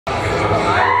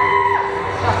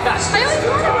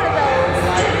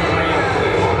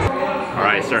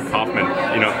trainer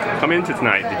Kaufman, coming into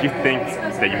tonight, did you think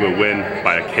that you would win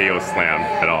by a KO slam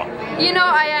at all?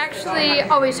 I actually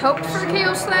always hoped for a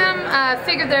KO slam.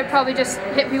 Figured that I'd probably just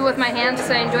hit people with my hands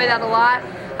because I enjoy that a lot.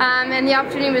 And the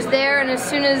opportunity was there, and as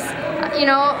soon as,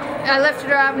 I lifted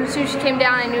her up, and as soon as she came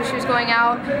down, I knew she was going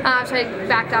out. So I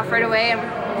backed off right away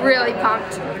and really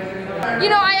pumped.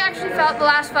 I actually felt the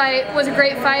last fight was a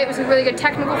great fight. It was a really good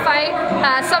technical fight.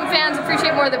 Some fans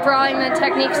appreciate more the brawling than the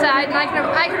technique side, and I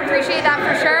can appreciate that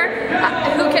for sure.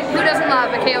 Who doesn't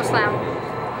love a KO slam?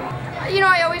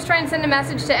 I always try and send a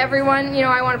message to everyone.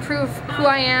 I want to prove who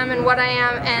I am and what I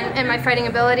am and my fighting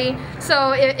ability.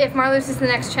 So if Marloes is the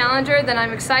next challenger, then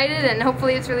I'm excited, and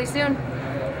hopefully it's really soon.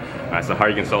 Alright, so how are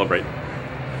you going to celebrate?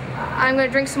 I'm going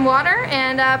to drink some water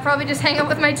and probably just hang out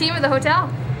with my team at the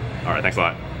hotel. Alright, thanks a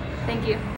lot. Thank you.